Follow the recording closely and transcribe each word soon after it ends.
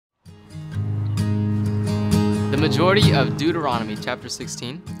The majority of Deuteronomy chapter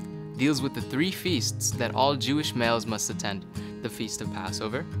 16 deals with the three feasts that all Jewish males must attend: the Feast of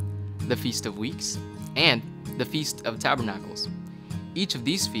Passover, the Feast of Weeks, and the Feast of Tabernacles. Each of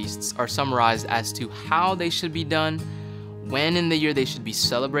these feasts are summarized as to how they should be done, when in the year they should be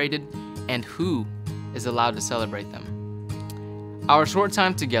celebrated, and who is allowed to celebrate them. Our short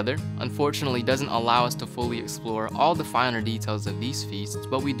time together, unfortunately, doesn't allow us to fully explore all the finer details of these feasts,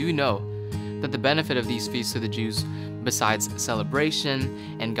 but we do know that the benefit of these feasts to the Jews, besides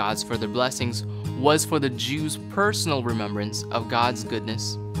celebration and God's further blessings, was for the Jews' personal remembrance of God's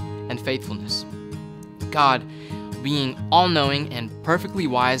goodness and faithfulness. God, being all-knowing and perfectly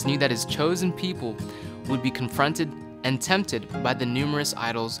wise, knew that his chosen people would be confronted and tempted by the numerous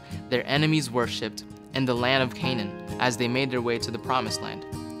idols their enemies worshipped in the land of Canaan as they made their way to the promised land.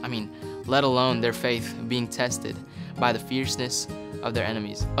 Let alone their faith being tested by the fierceness of their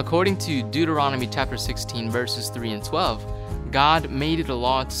enemies. According to Deuteronomy chapter 16 verses 3 and 12, God made it a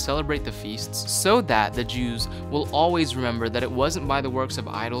law to celebrate the feasts so that the Jews will always remember that it wasn't by the works of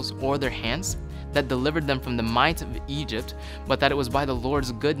idols or their hands that delivered them from the might of Egypt, but that it was by the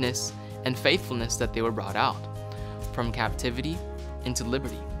Lord's goodness and faithfulness that they were brought out from captivity into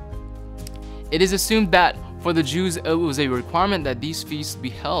liberty. It is assumed that for the Jews it was a requirement that these feasts be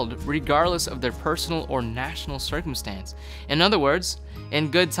held regardless of their personal or national circumstance. In other words,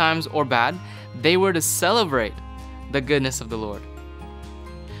 in good times or bad, they were to celebrate the goodness of the Lord.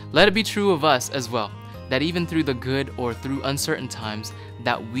 Let it be true of us as well, that even through the good or through uncertain times,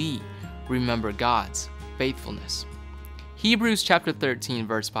 that we remember God's faithfulness. Hebrews chapter 13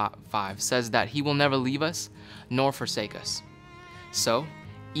 verse 5 says that he will never leave us nor forsake us. So,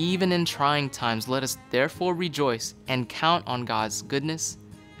 even in trying times, let us therefore rejoice and count on God's goodness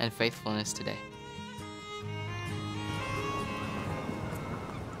and faithfulness today.